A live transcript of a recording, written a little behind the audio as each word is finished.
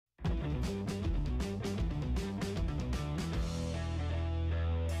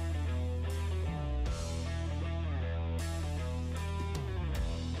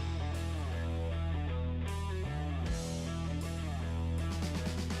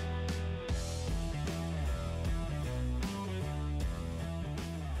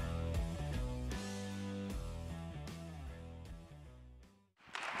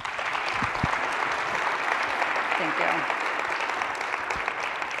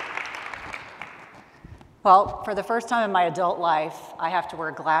Well, for the first time in my adult life, I have to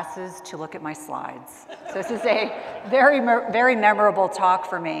wear glasses to look at my slides. So this is a very memorable talk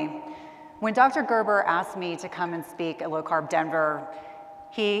for me. When Dr. Gerber asked me to come and speak at Low Carb Denver,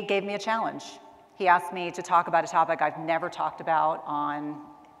 he gave me a challenge. He asked me to talk about a topic I've never talked about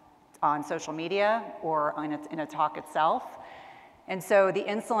on social media or in a talk itself. And so the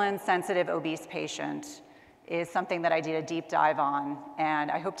insulin-sensitive obese patient is something that I did a deep dive on.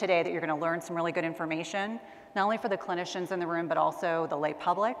 And I hope today that you're going to learn some really good information, not only for the clinicians in the room, but also the lay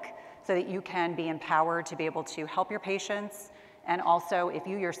public, so that you can be empowered to be able to help your patients. And also, if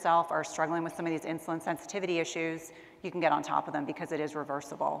you yourself are struggling with some of these insulin sensitivity issues, you can get on top of them because it is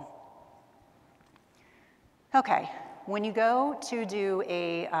reversible. Okay, when you go to do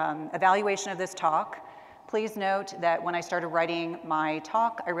a evaluation of this talk, please note that when I started writing my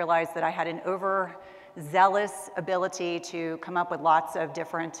talk, I realized that I had an overzealous ability to come up with lots of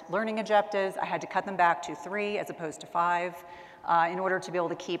different learning objectives. I had to cut them back to 3 as opposed to 5 in order to be able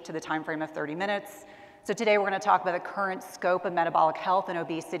to keep to the time frame of 30 minutes. So today we're going to talk about the current scope of metabolic health and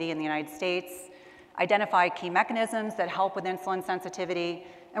obesity in the United States, identify key mechanisms that help with insulin sensitivity,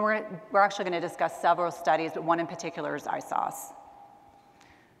 and we're actually going to discuss several studies, but one in particular is ISOS.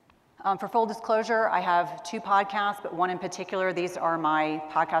 For full disclosure, I have 2 podcasts, but one in particular. These are my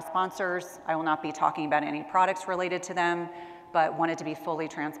podcast sponsors. I will not be talking about any products related to them, but wanted to be fully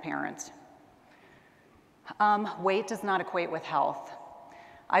transparent. Weight does not equate with health.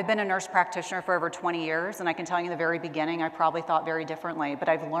 I've been a nurse practitioner for over 20 years, and I can tell you in the very beginning, I probably thought very differently, but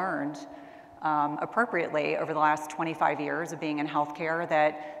I've learned appropriately over the last 25 years of being in healthcare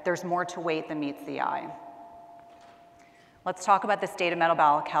that there's more to weight than meets the eye. Let's talk about the state of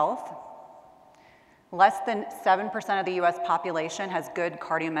metabolic health. Less than 7% of the US population has good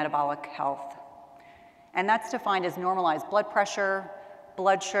cardiometabolic health. And that's defined as normalized blood pressure,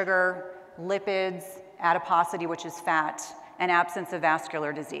 blood sugar, lipids, adiposity, which is fat, and absence of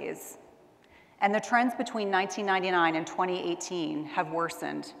vascular disease. And the trends between 1999 and 2018 have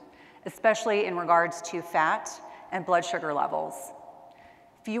worsened, especially in regards to fat and blood sugar levels.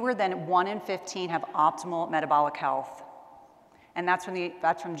 Fewer than 1 in 15 have optimal metabolic health. And that's from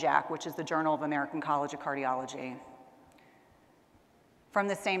JACC, which is the Journal of American College of Cardiology. From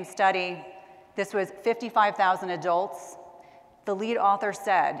the same study, this was 55,000 adults. The lead author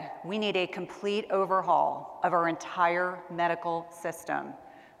said, we need a complete overhaul of our entire medical system,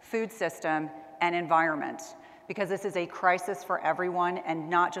 food system, and environment, because this is a crisis for everyone and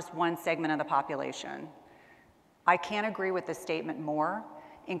not just one segment of the population. I can't agree with this statement more.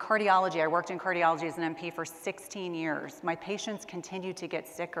 In cardiology, I worked in cardiology as an MP for 16 years. My patients continue to get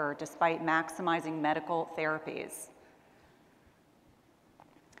sicker despite maximizing medical therapies.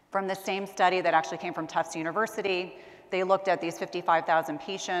 From the same study that actually came from Tufts University, they looked at these 55,000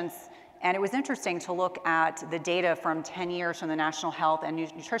 patients, and it was interesting to look at the data from 10 years from the National Health and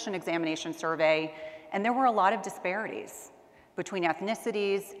Nutrition Examination Survey, and there were a lot of disparities between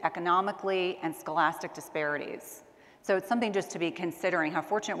ethnicities, economically, and scholastic disparities. So it's something just to be considering how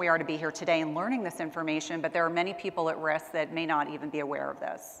fortunate we are to be here today and learning this information, but there are many people at risk that may not even be aware of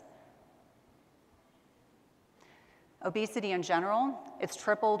this. Obesity in general, it's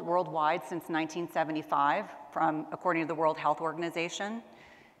tripled worldwide since 1975, according to the World Health Organization.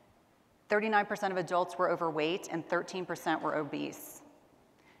 39% of adults were overweight and 13% were obese.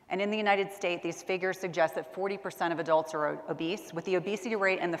 And in the United States, these figures suggest that 40% of adults are obese, with the obesity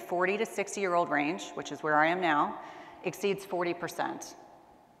rate in the 40 to 60-year-old range, which is where I am now, exceeds 40%.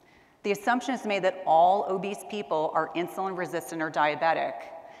 The assumption is made that all obese people are insulin resistant or diabetic,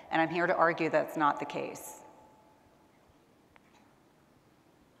 and I'm here to argue that's not the case.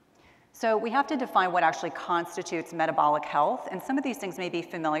 So we have to define what actually constitutes metabolic health, and some of these things may be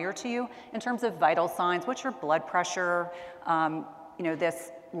familiar to you in terms of vital signs. What's your blood pressure?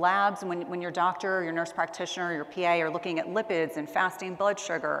 This labs, when your doctor, your nurse practitioner, your PA are looking at lipids and fasting blood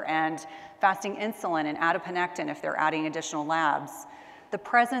sugar and fasting insulin and adiponectin if they're adding additional labs. The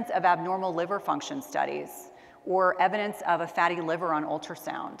presence of abnormal liver function studies or evidence of a fatty liver on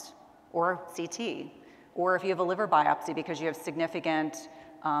ultrasound or CT, or if you have a liver biopsy because you have significant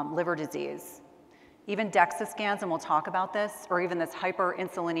liver disease. Even DEXA scans, and we'll talk about this, or even this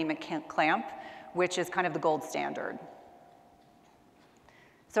hyperinsulinemic clamp, which is kind of the gold standard.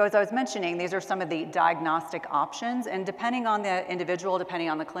 So as I was mentioning, these are some of the diagnostic options, and depending on the individual, depending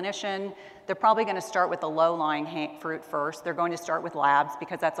on the clinician, they're probably going to start with the low-lying fruit first. They're going to start with labs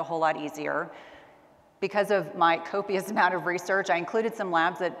because that's a whole lot easier. Because of my copious amount of research, I included some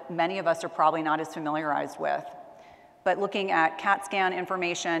labs that many of us are probably not as familiarized with. But looking at CAT scan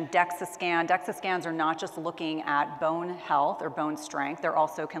information, DEXA scans are not just looking at bone health or bone strength. They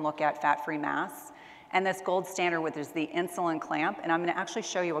also can look at fat-free mass. and this gold standard, which is the insulin clamp. And I'm going to actually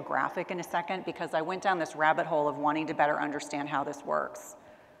show you a graphic in a second because I went down this rabbit hole of wanting to better understand how this works.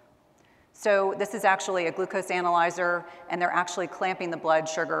 So this is actually a glucose analyzer, and they're actually clamping the blood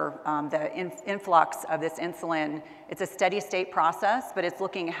sugar, the influx of this insulin. It's a steady state process, but it's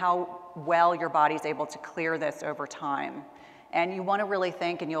looking how well your body's able to clear this over time. And you want to really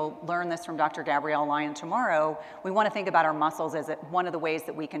think, and you'll learn this from Dr. Gabrielle Lyon tomorrow, we want to think about our muscles as one of the ways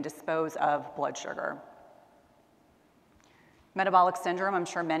that we can dispose of blood sugar. Metabolic syndrome, I'm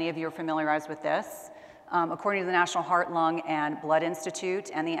sure many of you are familiarized with this. According to the National Heart, Lung, and Blood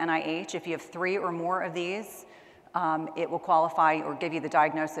Institute and the NIH, if you have 3 or more of these, it will qualify or give you the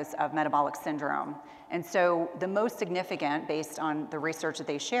diagnosis of metabolic syndrome. And so the most significant, based on the research that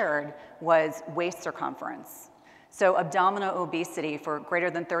they shared, was waist circumference. So abdominal obesity for greater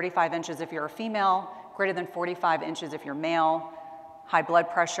than 35 inches if you're a female, greater than 45 inches if you're male, high blood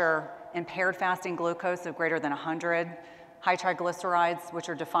pressure, impaired fasting glucose of greater than 100, high triglycerides, which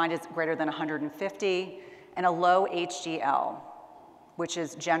are defined as greater than 150, and a low HDL, which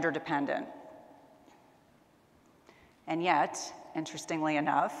is gender dependent. And yet, interestingly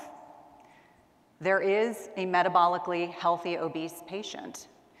enough, there is a metabolically healthy obese patient.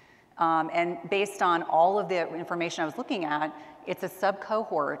 And based on all of the information I was looking at, it's a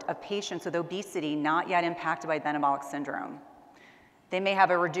subcohort of patients with obesity not yet impacted by metabolic syndrome. They may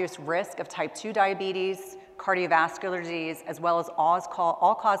have a reduced risk of type 2 diabetes, cardiovascular disease, as well as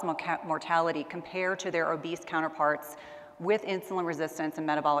all-cause mortality compared to their obese counterparts with insulin resistance and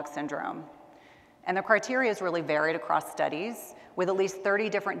metabolic syndrome. And the criteria is really varied across studies, with at least 30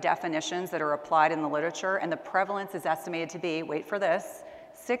 different definitions that are applied in the literature, and the prevalence is estimated to be, wait for this,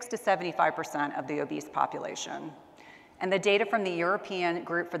 6 to 75% of the obese population. And the data from the European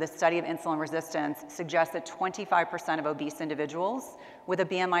Group for the Study of Insulin Resistance suggests that 25% of obese individuals with a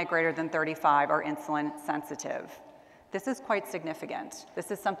BMI greater than 35 are insulin sensitive. This is quite significant.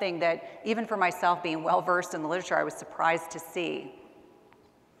 This is something that, even for myself being well-versed in the literature, I was surprised to see.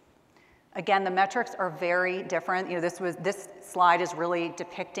 Again, the metrics are very different. You know, this slide is really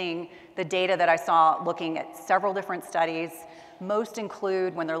depicting the data that I saw looking at several different studies. Most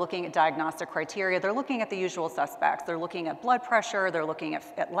include, when they're looking at diagnostic criteria, they're looking at the usual suspects. They're looking at blood pressure, they're looking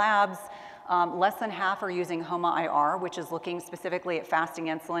at labs. Less than half are using HOMA-IR, which is looking specifically at fasting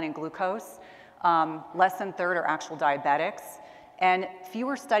insulin and glucose. Less than a third are actual diabetics. And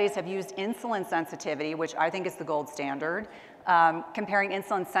fewer studies have used insulin sensitivity, which I think is the gold standard, comparing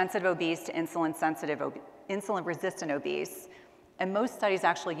insulin-sensitive obese to insulin-resistant obese. And most studies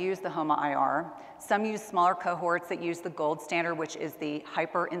actually use the HOMA-IR. Some use smaller cohorts that use the gold standard, which is the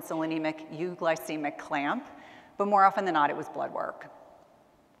hyperinsulinemic euglycemic clamp, but more often than not, it was blood work.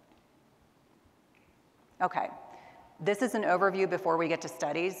 Okay, this is an overview before we get to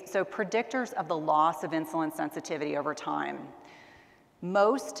studies. So predictors of the loss of insulin sensitivity over time.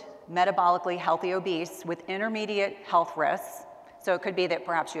 Most metabolically healthy obese with intermediate health risks, so it could be that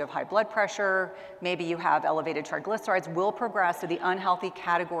perhaps you have high blood pressure, maybe you have elevated triglycerides, will progress to the unhealthy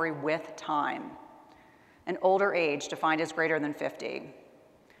category with time. An older age, defined as greater than 50.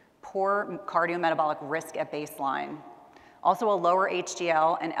 Poor cardiometabolic risk at baseline. Also a lower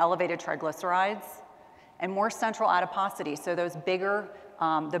HDL and elevated triglycerides, and more central adiposity, so those bigger,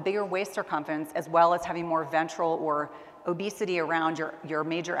 the bigger waist circumference, as well as having more ventral or obesity around your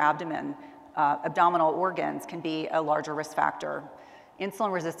major abdomen. Abdominal organs can be a larger risk factor.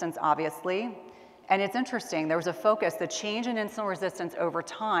 Insulin resistance, obviously. And it's interesting, there was a focus, the change in insulin resistance over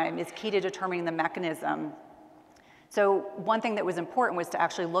time is key to determining the mechanism. So one thing that was important was to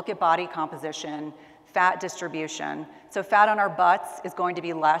actually look at body composition, fat distribution. So fat on our butts is going to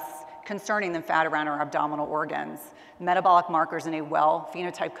be less concerning than fat around our abdominal organs. Metabolic markers in a well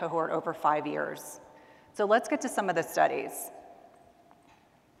phenotype cohort over 5 years. So let's get to some of the studies.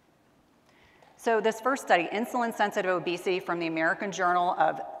 So this first study, insulin-sensitive obesity from the American Journal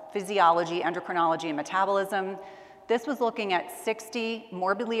of Physiology, Endocrinology, and Metabolism. This was looking at 60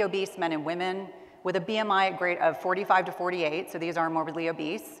 morbidly obese men and women with a BMI grade of 45 to 48, so these are morbidly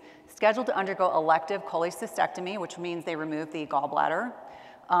obese, scheduled to undergo elective cholecystectomy, which means they remove the gallbladder,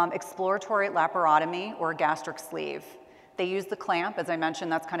 exploratory laparotomy, or gastric sleeve. They use the clamp, as I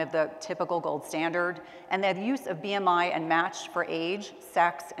mentioned, that's kind of the typical gold standard, and they have use of BMI and matched for age,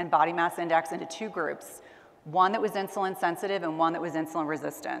 sex, and body mass index into 2 groups, one that was insulin sensitive and one that was insulin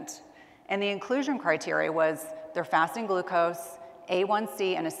resistant. And the inclusion criteria was their fasting glucose,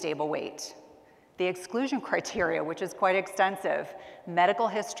 A1C, and a stable weight. The exclusion criteria, which is quite extensive, medical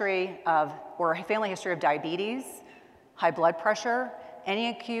history of, or family history of diabetes, high blood pressure, any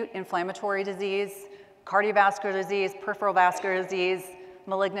acute inflammatory disease, cardiovascular disease, peripheral vascular disease,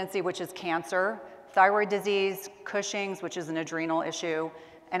 malignancy, which is cancer, thyroid disease, Cushing's, which is an adrenal issue,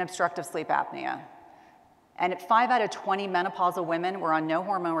 and obstructive sleep apnea. And 5 out of 20 menopausal women were on no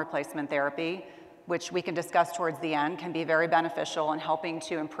hormone replacement therapy, which we can discuss towards the end, can be very beneficial in helping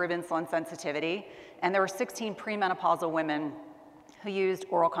to improve insulin sensitivity. And there were 16 premenopausal women who used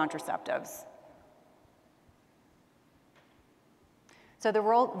oral contraceptives. So the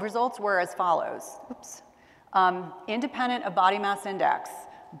results were as follows. Oops. Independent of body mass index,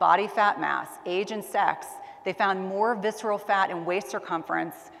 body fat mass, age, and sex, they found more visceral fat and waist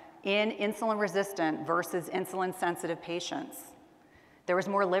circumference in insulin-resistant versus insulin-sensitive patients. There was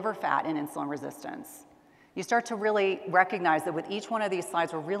more liver fat in insulin resistance. You start to really recognize that with each one of these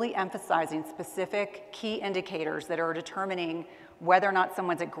slides, we're really emphasizing specific key indicators that are determining whether or not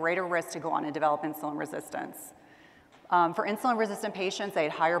someone's at greater risk to go on and develop insulin resistance. For insulin-resistant patients, they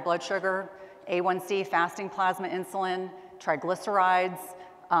had higher blood sugar, A1C, fasting plasma insulin, triglycerides,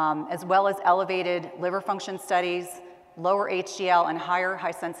 as well as elevated liver function studies, lower HDL, and higher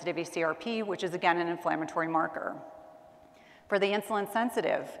high-sensitivity CRP, which is, again, an inflammatory marker. For the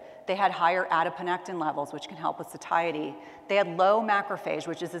insulin-sensitive, they had higher adiponectin levels, which can help with satiety. They had low macrophage,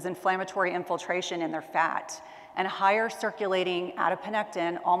 which is this inflammatory infiltration in their fat, and higher circulating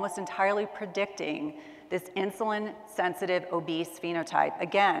adiponectin, almost entirely predicting this insulin-sensitive obese phenotype.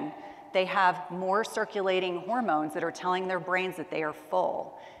 Again, they have more circulating hormones that are telling their brains that they are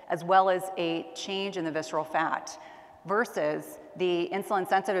full, as well as a change in the visceral fat, versus the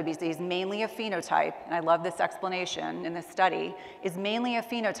insulin-sensitive obesity is mainly a phenotype, and I love this explanation in this study, is mainly a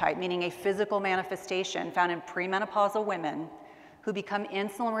phenotype, meaning a physical manifestation found in premenopausal women who become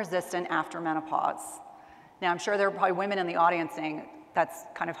insulin resistant after menopause. Now, I'm sure there are probably women in the audience saying that's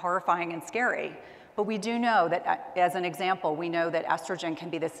kind of horrifying and scary, but we do know that, as an example, we know that estrogen can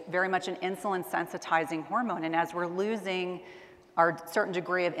be this very much an insulin sensitizing hormone, and as we're losing our certain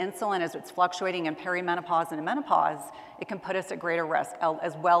degree of insulin as it's fluctuating in perimenopause and menopause, it can put us at greater risk,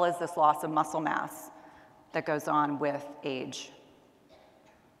 as well as this loss of muscle mass that goes on with age.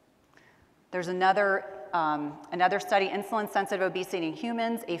 There's another study, insulin-sensitive obesity in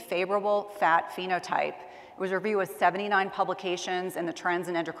humans, a favorable fat phenotype. It was reviewed with 79 publications in the Trends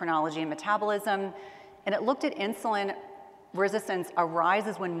in Endocrinology and Metabolism, and it looked at insulin resistance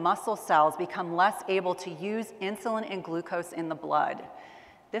arises when muscle cells become less able to use insulin and glucose in the blood.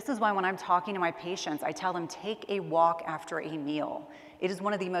 This is why when I'm talking to my patients, I tell them take a walk after a meal. It is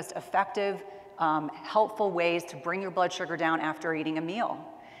one of the most effective, helpful ways to bring your blood sugar down after eating a meal.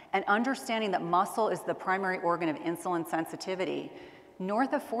 And understanding that muscle is the primary organ of insulin sensitivity.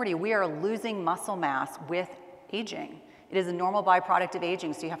 North of 40, we are losing muscle mass with aging. It is a normal byproduct of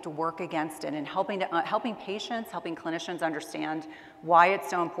aging, so you have to work against it. And helping patients, helping clinicians understand why it's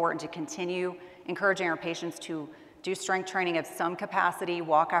so important to continue encouraging our patients to do strength training of some capacity,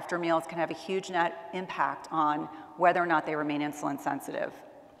 walk after meals, can have a huge net impact on whether or not they remain insulin sensitive.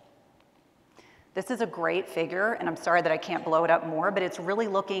 This is a great figure, and I'm sorry that I can't blow it up more, but it's really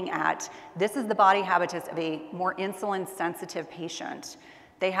looking at, this is the body habitus of a more insulin sensitive patient.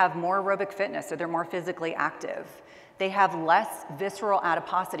 They have more aerobic fitness, so they're more physically active. They have less visceral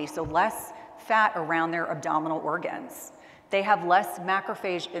adiposity, so less fat around their abdominal organs. They have less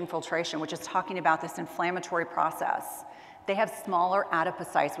macrophage infiltration, which is talking about this inflammatory process. They have smaller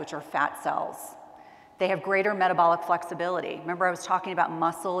adipocytes, which are fat cells. They have greater metabolic flexibility. Remember, I was talking about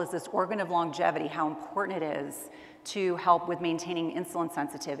muscle as this organ of longevity, how important it is to help with maintaining insulin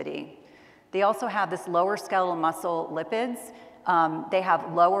sensitivity. They also have this lower skeletal muscle lipids. They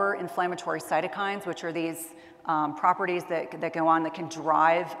have lower inflammatory cytokines, which are these properties that go on that can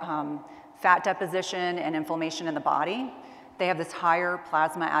drive fat deposition and inflammation in the body. They have this higher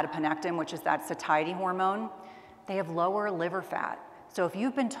plasma adiponectin, which is that satiety hormone. They have lower liver fat. So if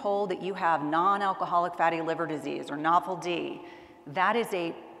you've been told that you have non-alcoholic fatty liver disease or NAFLD, that is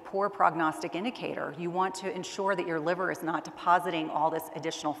a poor prognostic indicator. You want to ensure that your liver is not depositing all this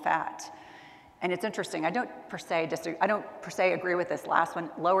additional fat. And it's interesting, I don't per se agree with this last one,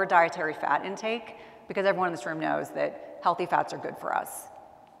 lower dietary fat intake, because everyone in this room knows that healthy fats are good for us.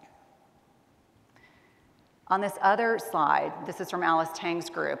 On this other slide, this is from Alice Tang's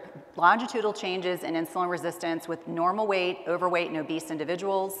group, longitudinal changes in insulin resistance with normal weight, overweight, and obese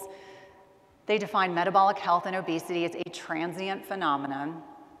individuals. They define metabolic health and obesity as a transient phenomenon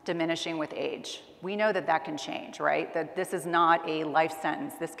diminishing with age. We know that that can change, right? That this is not a life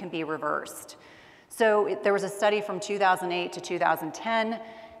sentence. This can be reversed. So there was a study from 2008 to 2010. It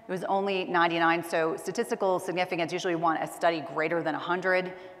was only 99, so statistical significance usually want a study greater than 100.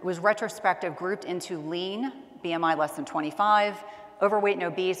 It was retrospective, grouped into lean, BMI less than 25, overweight and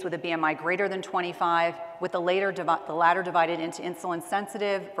obese with a BMI greater than 25, with the latter divided into insulin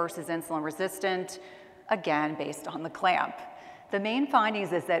sensitive versus insulin resistant, again, based on the clamp. The main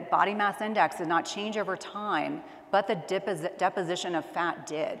findings is that body mass index did not change over time, but the deposition of fat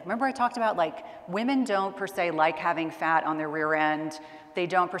did. Remember I talked about, like, women don't per se like having fat on their rear end. They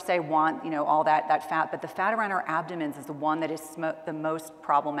don't per se want, all that fat, but the fat around our abdomens is the one that is the most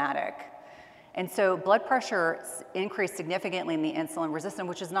problematic. And so blood pressure increased significantly in the insulin resistant,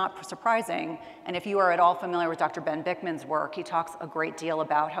 which is not surprising. And if you are at all familiar with Dr. Ben Bickman's work, he talks a great deal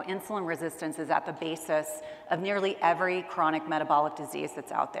about how insulin resistance is at the basis of nearly every chronic metabolic disease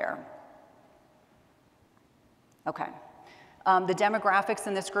that's out there. Okay. The demographics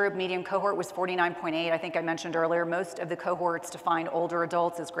in this group, median cohort was 49.8. I think I mentioned earlier, most of the cohorts define older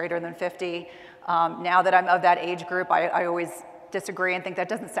adults as greater than 50. Now that I'm of that age group, I always disagree and think that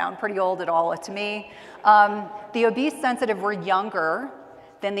doesn't sound pretty old at all to me. The obese sensitive were younger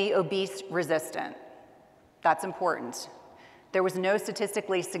than the obese resistant. That's important. There was no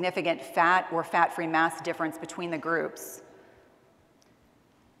statistically significant fat or fat-free mass difference between the groups.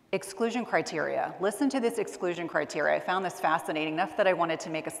 Exclusion criteria. Listen to this exclusion criteria. I found this fascinating enough that I wanted to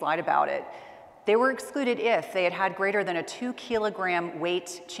make a slide about it. They were excluded if they had greater than a 2 kilogram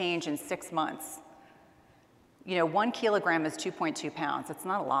weight change in 6 months. 1 kilogram is 2.2 pounds. It's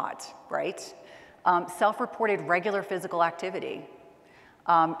not a lot, right? Self-reported regular physical activity.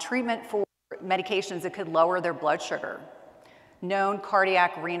 Treatment for medications that could lower their blood sugar. Known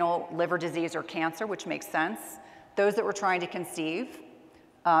cardiac, renal, liver disease, or cancer, which makes sense. Those that were trying to conceive.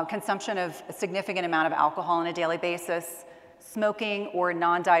 Consumption of a significant amount of alcohol on a daily basis. Smoking or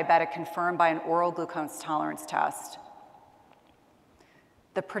non-diabetic confirmed by an oral glucose tolerance test.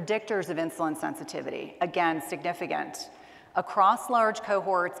 The predictors of insulin sensitivity, again, significant. Across large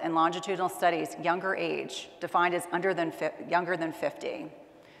cohorts and longitudinal studies, younger age, defined as younger than 50.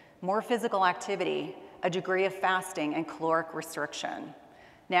 More physical activity, a degree of fasting, and caloric restriction.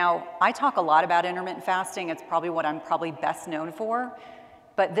 Now, I talk a lot about intermittent fasting. It's probably what I'm best known for.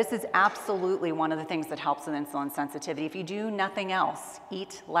 But this is absolutely one of the things that helps with insulin sensitivity. If you do nothing else,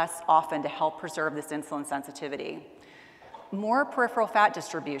 eat less often to help preserve this insulin sensitivity. More peripheral fat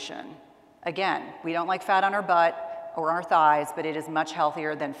distribution. Again, we don't like fat on our butt or our thighs, but it is much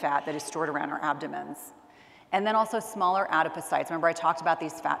healthier than fat that is stored around our abdomens. And then also smaller adipocytes. Remember I talked about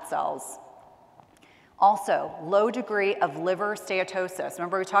these fat cells. Also, low degree of liver steatosis.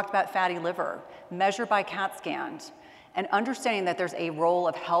 Remember we talked about fatty liver, measured by CAT scan. And understanding that there's a role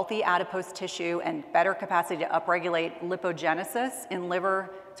of healthy adipose tissue and better capacity to upregulate lipogenesis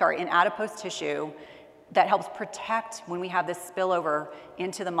in adipose tissue that helps protect when we have this spillover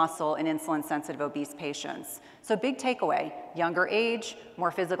into the muscle in insulin-sensitive obese patients. So big takeaway, younger age,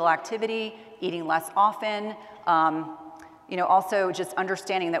 more physical activity, eating less often, also just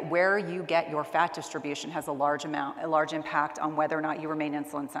understanding that where you get your fat distribution has a large impact on whether or not you remain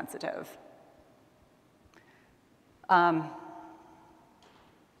insulin sensitive.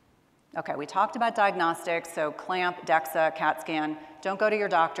 Okay, we talked about diagnostics, so clamp, DEXA, CAT scan. Don't go to your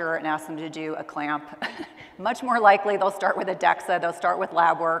doctor and ask them to do a clamp. Much more likely they'll start with a DEXA, they'll start with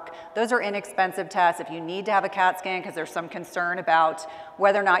lab work. Those are inexpensive tests. If you need to have a CAT scan because there's some concern about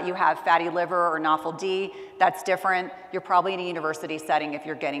whether or not you have fatty liver or NAFLD, that's different. You're probably in a university setting if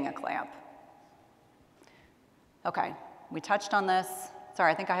you're getting a clamp. Okay, we touched on this.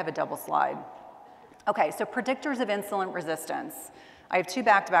 Sorry, I think I have a double slide. Okay, so predictors of insulin resistance. I have 2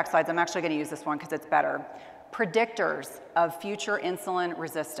 back-to-back slides. I'm actually going to use this one because it's better. Predictors of future insulin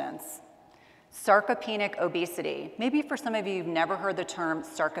resistance. Sarcopenic obesity. Maybe for some of you, you've never heard the term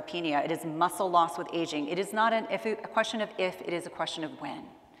sarcopenia. It is muscle loss with aging. It is not a question of if, it is a question of when.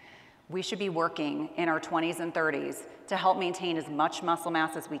 We should be working in our 20s and 30s to help maintain as much muscle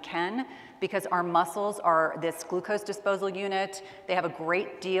mass as we can because our muscles are this glucose disposal unit. They have a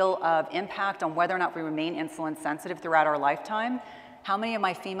great deal of impact on whether or not we remain insulin sensitive throughout our lifetime. How many of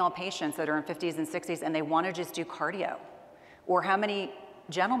my female patients that are in 50s and 60s and they want to just do cardio? Or how many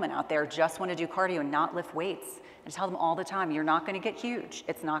gentlemen out there just want to do cardio and not lift weights? I tell them all the time, you're not going to get huge.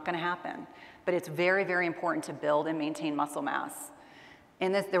 It's not going to happen. But it's very, very important to build and maintain muscle mass.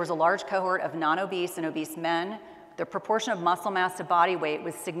 In this, there was a large cohort of non-obese and obese men. The proportion of muscle mass to body weight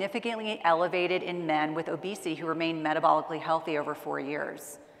was significantly elevated in men with obesity who remained metabolically healthy over 4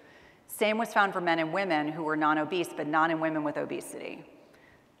 years. Same was found for men and women who were non-obese, but not in women with obesity.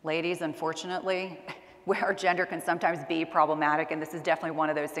 Ladies, unfortunately, our gender can sometimes be problematic, and this is definitely one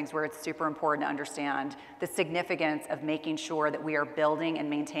of those things where it's super important to understand the significance of making sure that we are building and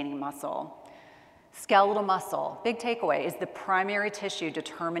maintaining muscle. Skeletal muscle, big takeaway, is the primary tissue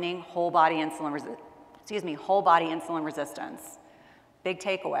determining whole body insulin resistance. Big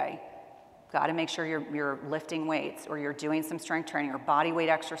takeaway, got to make sure you're lifting weights or you're doing some strength training or body weight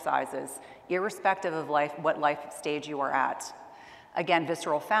exercises, irrespective of what life stage you are at. Again,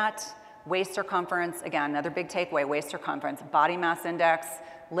 visceral fat, waist circumference, again, another big takeaway, waist circumference, body mass index,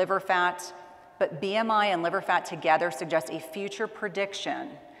 liver fat, but BMI and liver fat together suggest a future prediction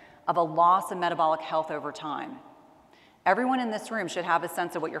of a loss of metabolic health over time. Everyone in this room should have a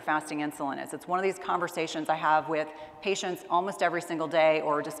sense of what your fasting insulin is. It's one of these conversations I have with patients almost every single day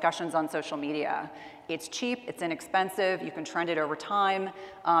or discussions on social media. It's cheap, it's inexpensive, you can trend it over time.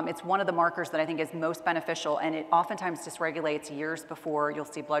 It's one of the markers that I think is most beneficial, and it oftentimes dysregulates years before you'll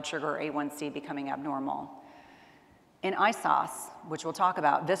see blood sugar or A1C becoming abnormal. In ISOS, which we'll talk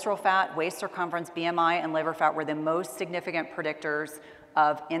about, visceral fat, waist circumference, BMI, and liver fat were the most significant predictors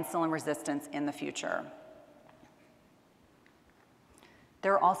of insulin resistance in the future.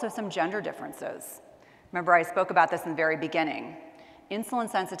 There are also some gender differences. Remember, I spoke about this in the very beginning. Insulin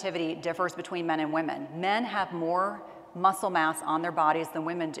sensitivity differs between men and women. Men have more muscle mass on their bodies than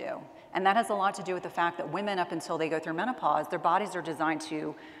women do. And that has a lot to do with the fact that women, up until they go through menopause, their bodies are designed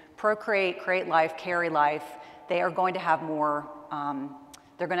to procreate, create life, carry life. They are going to have more,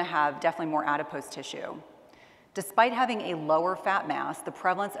 they're going to have definitely more adipose tissue. Despite having a lower fat mass, the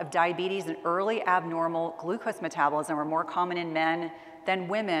prevalence of diabetes and early abnormal glucose metabolism are more common in men than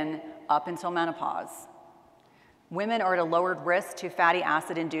women up until menopause. Women are at a lowered risk to fatty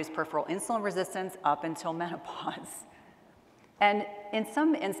acid-induced peripheral insulin resistance up until menopause. And in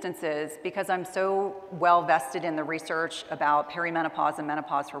some instances, because I'm so well vested in the research about perimenopause and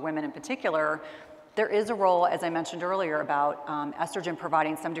menopause for women in particular, there is a role, as I mentioned earlier, about estrogen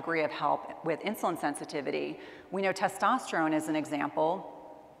providing some degree of help with insulin sensitivity. We know testosterone is an example.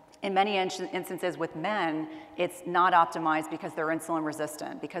 In many instances with men, it's not optimized because they're insulin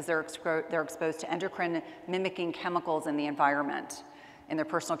resistant, because they're exposed to endocrine mimicking chemicals in the environment, in their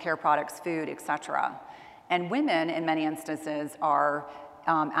personal care products, food, etc. And women, in many instances, are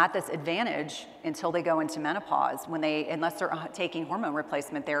at this advantage until they go into menopause. Unless they're taking hormone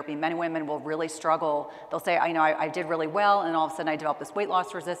replacement therapy, many women will really struggle. They'll say, I did really well, and all of a sudden I developed this weight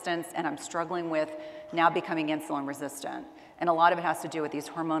loss resistance, and I'm struggling with now becoming insulin resistant. And a lot of it has to do with these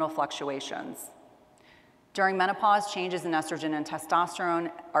hormonal fluctuations. During menopause, changes in estrogen and testosterone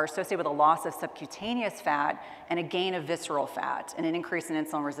are associated with a loss of subcutaneous fat and a gain of visceral fat and an increase in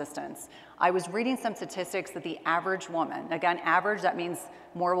insulin resistance. I was reading some statistics that the average woman, again, average, that means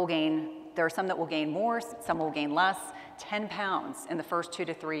more will gain, there are some that will gain more, some will gain less, 10 pounds in the first 2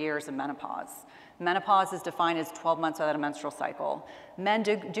 to 3 years of menopause. Menopause is defined as 12 months without a menstrual cycle. Men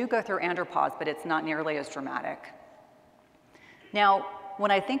do go through andropause, but it's not nearly as dramatic. Now,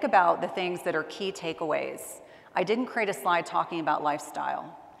 when I think about the things that are key takeaways, I didn't create a slide talking about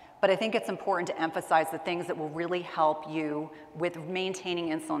lifestyle, but I think it's important to emphasize the things that will really help you with maintaining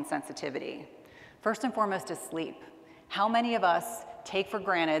insulin sensitivity. First and foremost is sleep. How many of us take for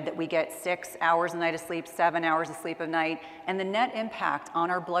granted that we get 6 hours a night of sleep, 7 hours of sleep a night, and the net impact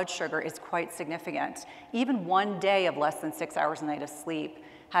on our blood sugar is quite significant. Even 1 day of less than 6 hours a night of sleep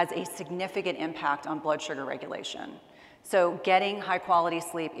has a significant impact on blood sugar regulation. So getting high quality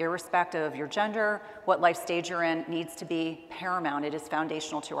sleep, irrespective of your gender, what life stage you're in, needs to be paramount. It is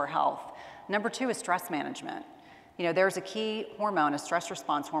foundational to our health. Number 2 is stress management. You know, there's a key hormone, a stress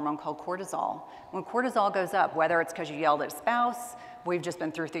response hormone called cortisol. When cortisol goes up, whether it's because you yelled at a spouse, we've just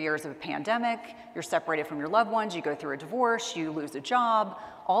been through 3 years of a pandemic, you're separated from your loved ones, you go through a divorce, you lose a job,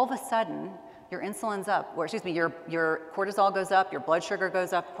 all of a sudden, your insulin's up, or excuse me, your cortisol goes up, your blood sugar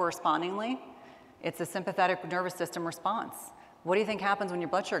goes up correspondingly. It's a sympathetic nervous system response. What do you think happens when your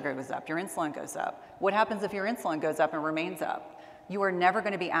blood sugar goes up? Your insulin goes up. What happens if your insulin goes up and remains up? You are never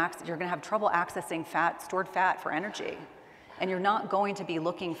going to you're going to have trouble accessing fat, stored fat for energy. And you're not going to be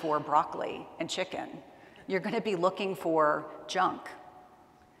looking for broccoli and chicken. You're going to be looking for junk.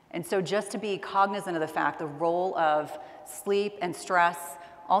 And so just to be cognizant of the fact, the role of sleep and stress,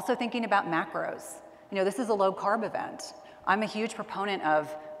 also thinking about macros. You know, this is a low carb event. I'm a huge proponent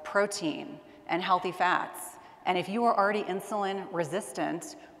of protein and healthy fats. And if you are already insulin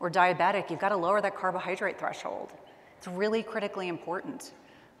resistant or diabetic, you've got to lower that carbohydrate threshold. It's really critically important.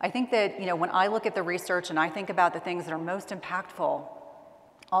 I think that, you know, when I look at the research and I think about the things that are most impactful,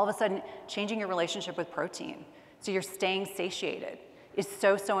 all of a sudden changing your relationship with protein so you're staying satiated is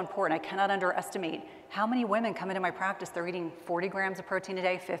so, so important. I cannot underestimate how many women come into my practice, they're eating 40 grams of protein a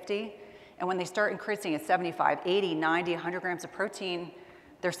day, 50, and when they start increasing at 75, 80, 90, 100 grams of protein,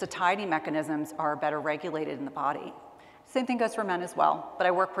 their satiety mechanisms are better regulated in the body. Same thing goes for men as well, but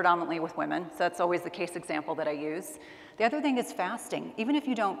I work predominantly with women, so that's always the case example that I use. The other thing is fasting. Even if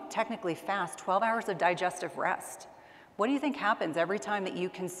you don't technically fast, 12 hours of digestive rest What do you think happens every time that you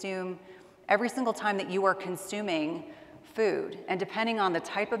consume, every single time that you are consuming food? And depending on the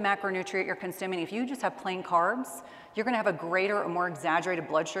type of macronutrient you're consuming, if you just have plain carbs, you're gonna have a greater or more exaggerated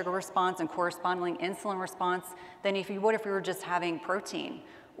blood sugar response and corresponding insulin response than if you would if you were just having protein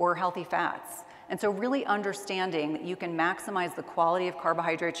or healthy fats. And so really understanding that you can maximize the quality of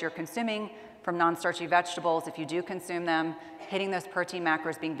carbohydrates you're consuming from non-starchy vegetables if you do consume them, hitting those protein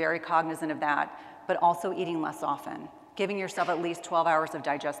macros, being very cognizant of that, but also eating less often, giving yourself at least 12 hours of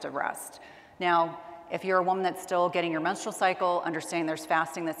digestive rest. Now, if you're a woman that's still getting your menstrual cycle, understanding there's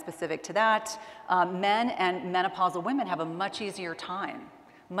fasting that's specific to that, men and menopausal women have a much easier time.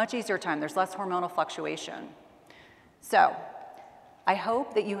 There's less hormonal fluctuation. So I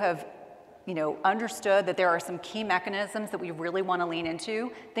hope that you have understood that there are some key mechanisms that we really want to lean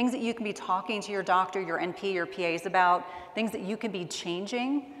into, things that you can be talking to your doctor, your NP, your PAs about, things that you can be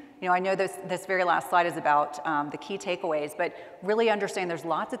changing. I know this very last slide is about the key takeaways, but really understand there's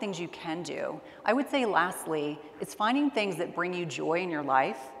lots of things you can do. I would say lastly, it's finding things that bring you joy in your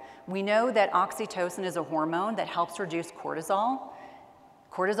life. We know that oxytocin is a hormone that helps reduce cortisol.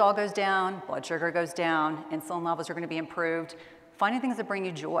 Cortisol goes down, blood sugar goes down, insulin levels are going to be improved. Finding things that bring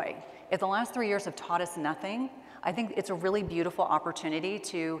you joy. If the last 3 years have taught us nothing, I think it's a really beautiful opportunity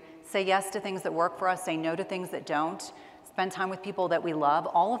to say yes to things that work for us, say no to things that don't, spend time with people that we love.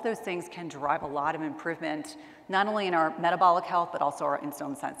 All of those things can drive a lot of improvement, not only in our metabolic health, but also our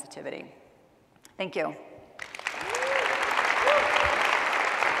insulin sensitivity. Thank you.